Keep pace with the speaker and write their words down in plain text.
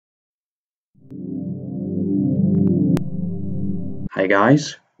Hi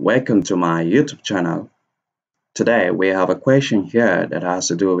guys, welcome to my YouTube channel. Today we have a question here that has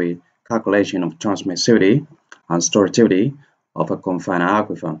to do with calculation of transmissivity and storativity of a confined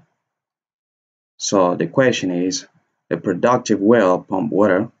aquifer. So the question is, a productive well pump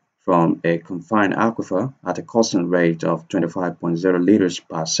water from a confined aquifer at a constant rate of 25.0 liters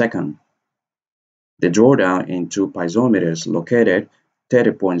per second. The drawdown in two piezometers located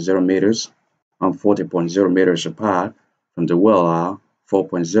 30.0 meters and 40.0 meters apart from the well are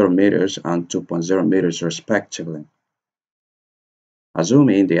 4.0 meters and 2.0 meters respectively.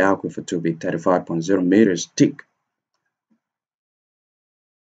 Assuming the aquifer to be 35.0 meters thick.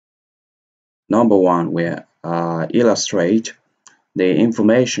 Number one, we illustrate the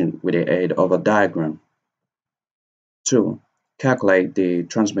information with the aid of a diagram. 2. Calculate the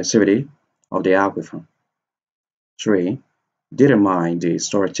transmissivity of the aquifer. 3. Determine the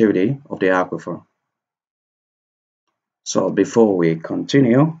storativity of the aquifer. So before we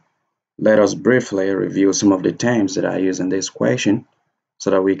continue, let us briefly review some of the terms that I use in this question so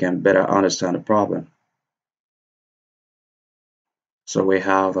that we can better understand the problem. So we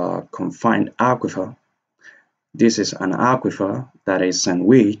have a confined aquifer. This is an aquifer that is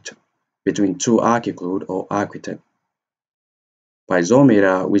sandwiched between two aquiclude or aqueduct.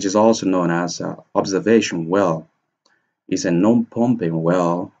 Piezometer, which is also known as an observation well, is a non-pumping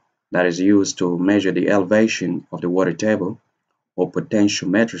well that is used to measure the elevation of the water table or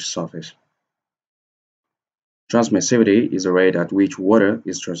potentiometric surface. Transmissivity is the rate at which water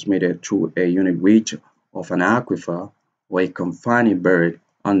is transmitted through a unit width of an aquifer or a confining bed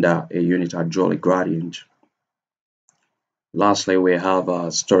under a unit hydraulic gradient. Lastly, we have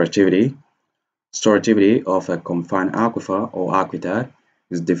storativity. Storativity of a confined aquifer or aqueduct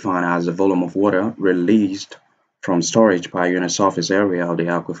is defined as the volume of water released from storage per unit surface area of the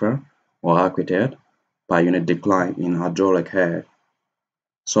aquifer or aqueduct per unit decline in hydraulic head.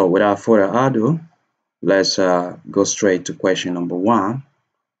 So without further ado, let's go straight to question number 1,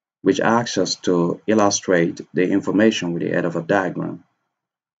 which asks us to illustrate the information with the aid of a diagram.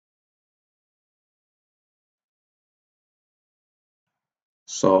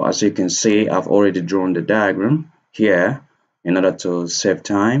 So as you can see, I've already drawn the diagram here in order to save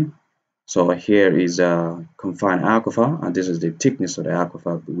time. So here is a confined aquifer, and this is the thickness of the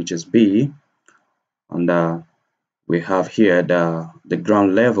aquifer, which is B. And we have here the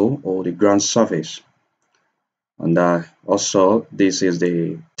ground level or the ground surface. And also this is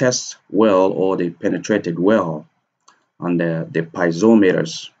the test well or the penetrated well, and the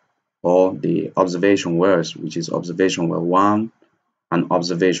piezometers or the observation wells, which is observation well 1 and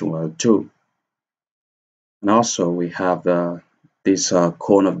observation well 2. And also we have this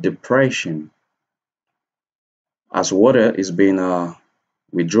cone of depression. As water is being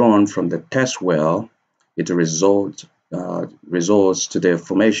withdrawn from the test well, it results to the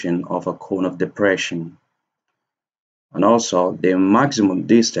formation of a cone of depression. And also the maximum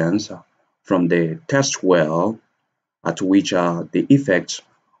distance from the test well at which the effects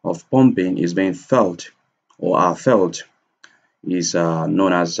of pumping is being felt or are felt is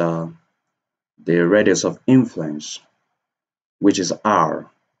known as the radius of influence, which is R.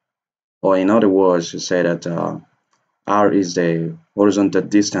 Or in other words, you say that R is the horizontal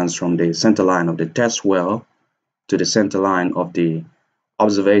distance from the center line of the test well to the center line of the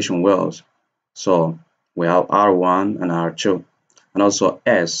observation wells. So we have R1 and R2, and also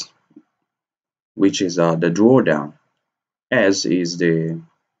S, which is the drawdown. S is the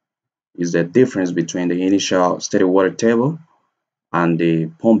difference between the initial steady water table and the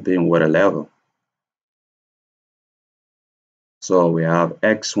pumping water level. So we have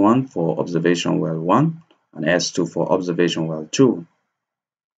X1 for observation well 1 and S2 for observation well 2.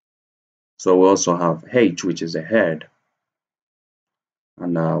 So we also have H, which is the head.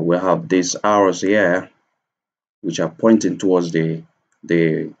 And we have these arrows here, which are pointing towards the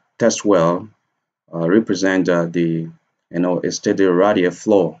test well, represent the a steady radial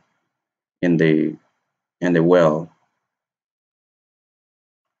flow in the well.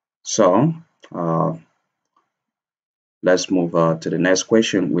 So let's move to the next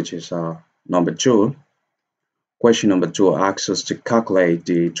question, which is number 2. Question number 2 asks us to calculate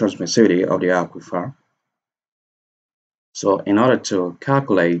the transmissivity of the aquifer. So in order to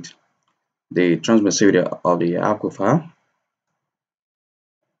calculate the transmissivity of the aquifer,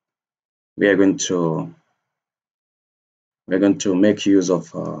 we are going to make use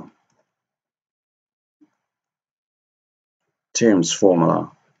of Thames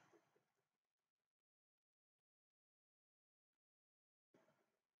formula.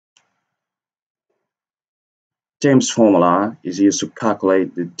 Thames formula is used to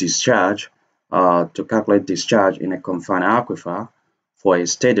calculate the discharge in a confined aquifer for a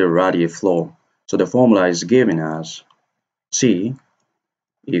steady radial flow. So the formula is given as T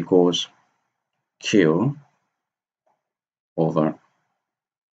equals Q over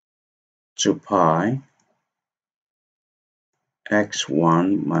 2 pi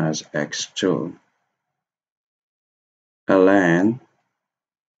x1 minus x2 ln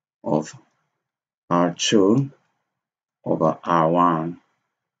of R2 over R1.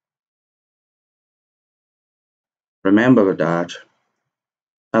 Remember that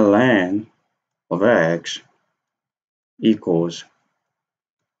ln of x equals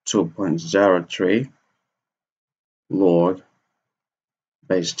 2.03 log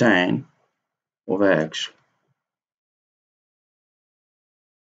base 10 over x.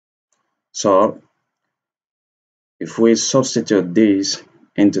 So if we substitute this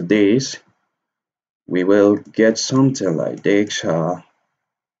into this, we will get something like this,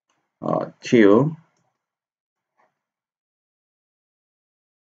 Q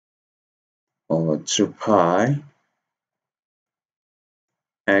over 2 pi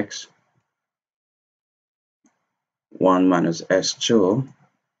x 1 minus x2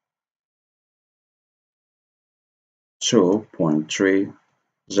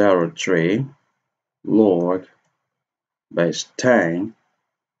 2.303 log base 10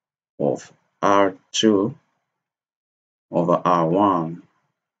 of R2 over R1.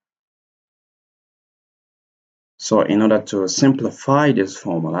 So in order to simplify this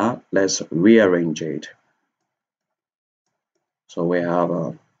formula, let's rearrange it. So we have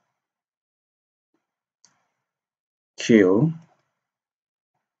a Q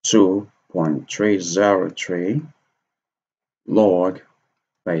 2.303 log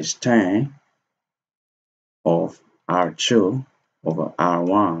base 10 of R2 over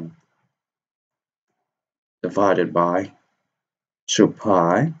R1 divided by 2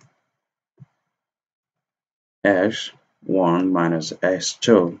 pi x1 minus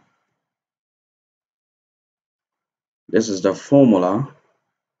x2. This is the formula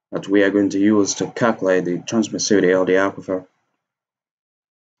that we are going to use to calculate the transmissivity of the aquifer.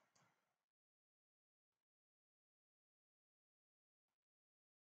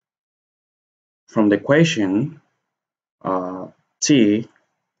 From the equation, T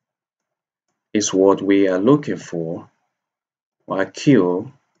is what we are looking for, while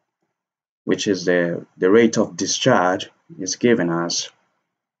Q, which is the rate of discharge, is given as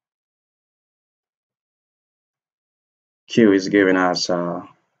Q is given as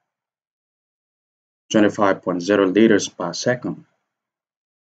 25.0 liters per second,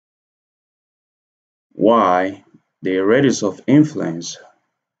 while the radius of influence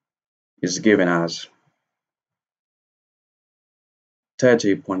is given as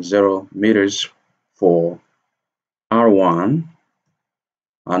 30.0 meters for R1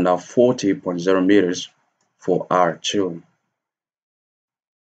 and 40.0 meters for R2.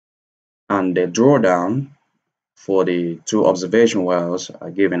 And the drawdown for the two observation wells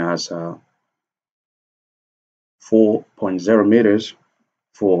are given as 4.0 meters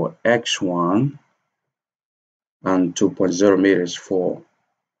for X1 and 2.0 meters for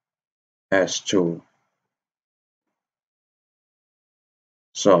S2.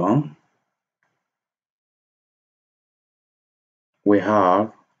 So we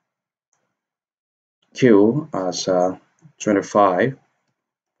have Q as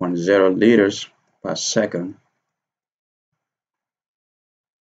 25.0 liters per second,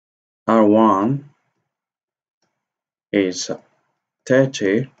 R1 is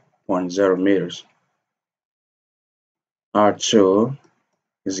 30.0 meters, R2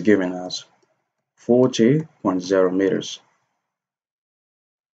 is given as 40.0 meters,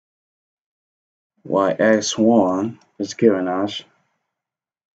 while S1 is given as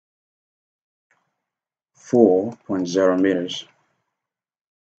 4.0 meters,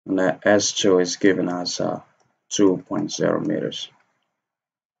 and S2 is given as 2.0 meters.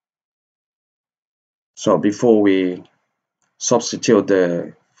 So before we substitute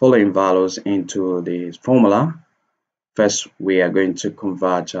the following values into the formula, first we are going to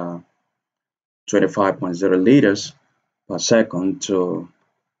convert 25.0 liters per second to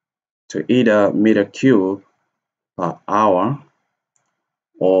either meter cube per hour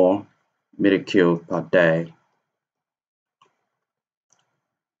or meter cube per day.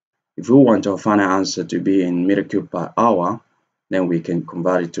 If we want our final answer to be in meter cube per hour, then we can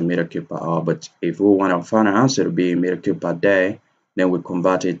convert it to meter cube per hour. But if we want our final answer to be in meter cube per day, then we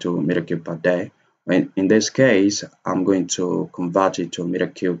convert it to meter cube per day. In this case, I'm going to convert it to meter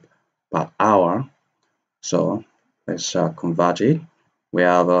cube per hour. So let's convert it. We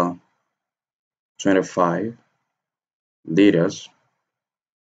have 25 liters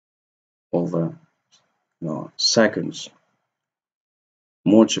over seconds.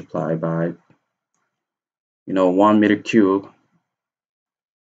 multiply by 1 meter cube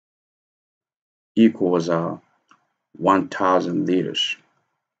equals 1000 liters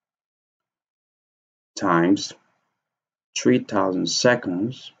times 3000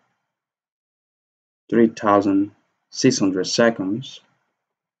 seconds, 3600 seconds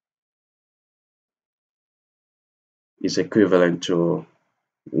is equivalent to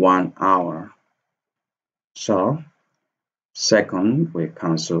 1 hour. So second, we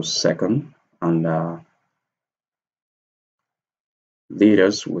cancel second, and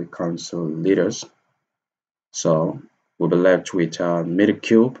liters, we cancel liters. So we'll be left with meter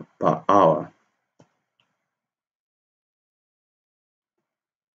cube per hour.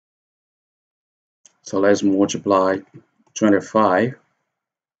 So let's multiply 25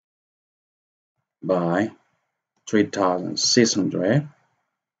 by 3600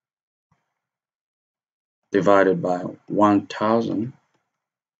 divided by 1000.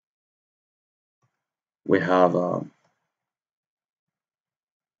 We have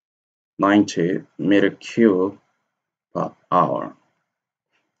 90 meter cube per hour.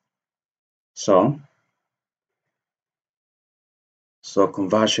 So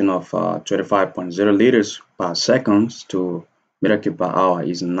conversion of 25.0 liters per second to meter cube per hour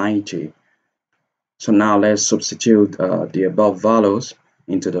is 90. So now let's substitute the above values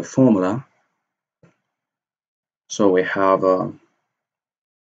into the formula. So we have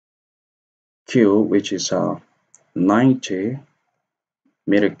Q, which is 90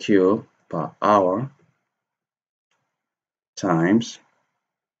 meter cube per hour times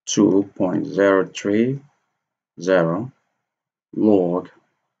 2.030 log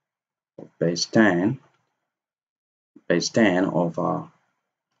base 10 of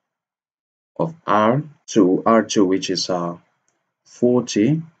R2, which is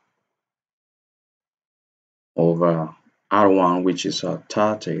 40 over R1, which is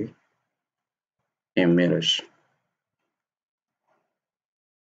 30 in meters.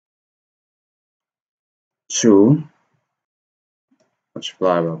 2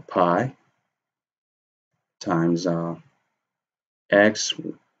 multiplied by pi times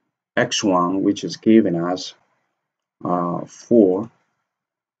x1, which is given as 4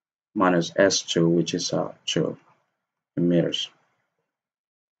 minus s2, which is 2 in meters.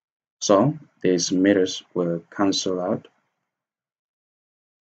 So these meters will cancel out,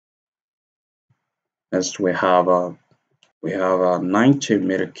 as we have 90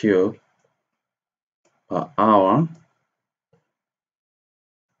 meter cube per hour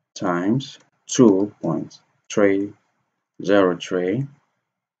times 2.303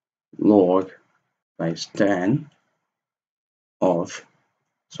 log base 10 of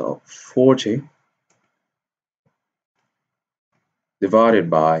 40 divided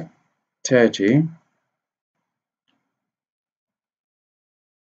by 30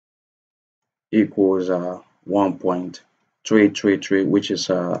 equals 1.333, which is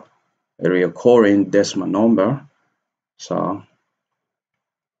a recurring decimal number. So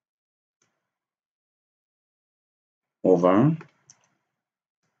over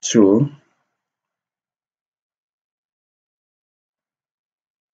 2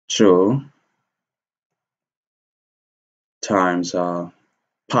 times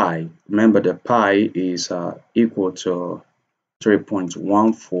pi. Remember, the pi is equal to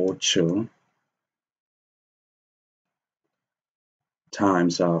 3.142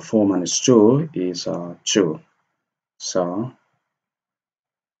 times 4 minus 2 is 2. So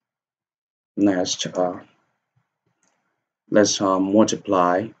next, let's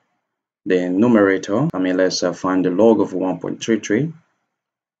multiply the numerator. Let's find the log of 1.33,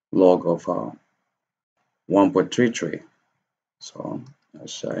 log of 1.33. So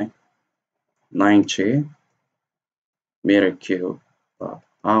let's say 90 meter cube per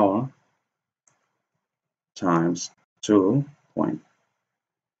hour times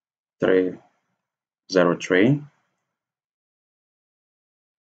 2.303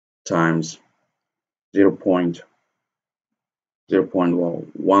 times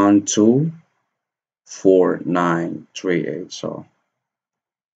 0.124938. So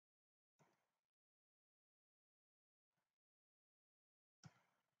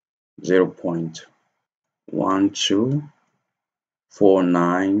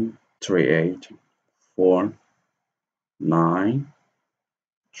 0.124938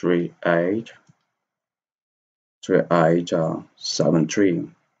 73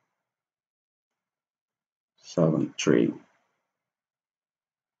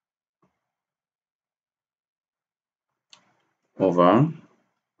 over.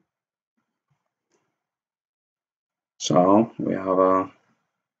 So we have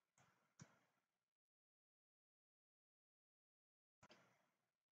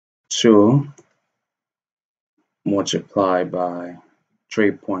 2 multiplied by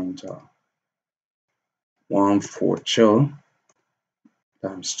 3.142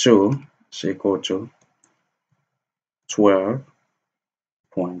 times 2 is equal to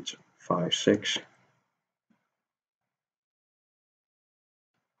 12.56.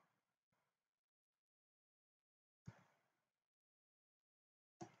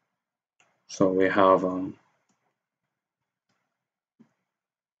 So we have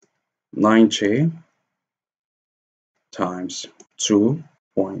 90 times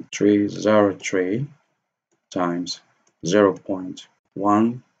 2.303 times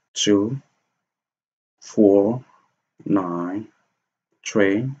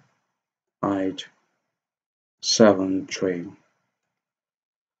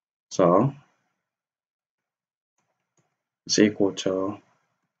So it's equal to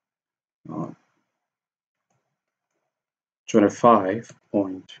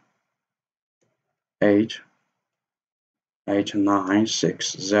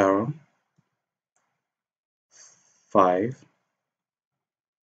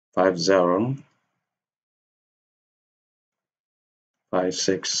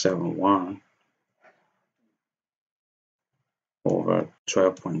over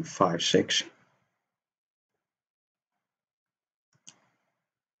 12.56.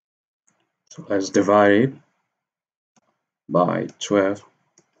 So let's divide it by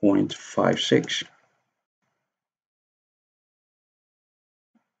 12.56.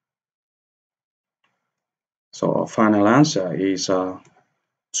 So our final answer is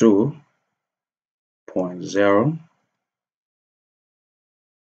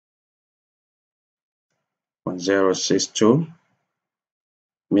 2.0.062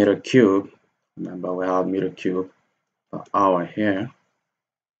 meter cube. Remember, we have meter cube per hour here.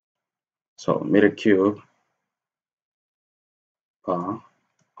 So meter cube per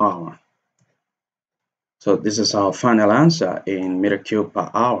hour. So this is our final answer in meter cube per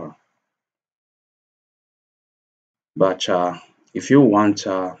hour. But if you want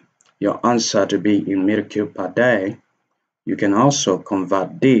your answer to be in meter cube per day, you can also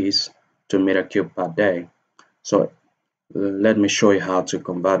convert this to meter cube per day. So let me show you how to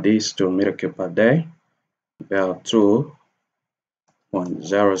convert this to meter cube per day. We have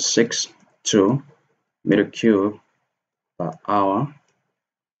 2.062 meter cube per hour.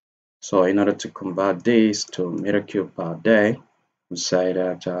 So in order to convert this to meter cube per day, we say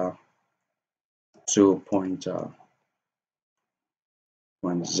that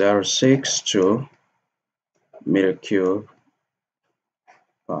 2.062 meter cube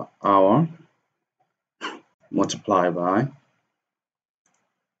per hour multiplied by,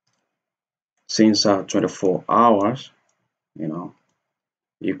 since 24 hours,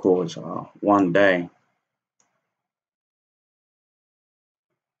 equals 1 day.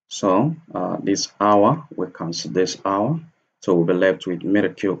 So this hour, we cancel this hour, so we'll be left with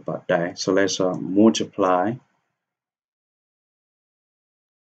meter cube per day. So let's multiply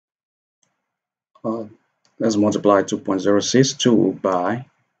let's multiply 2.062 by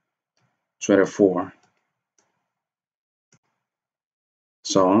 24.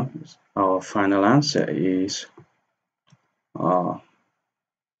 So our final answer is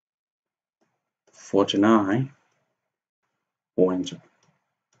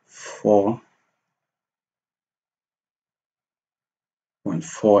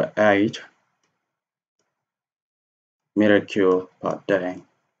meter cube per day.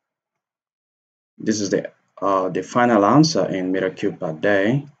 This is the final answer in meter cube per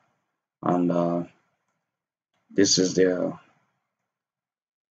day, and this is the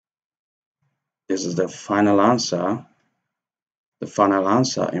final answer. The final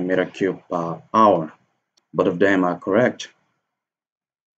answer in meter cube per hour. Both of them are correct.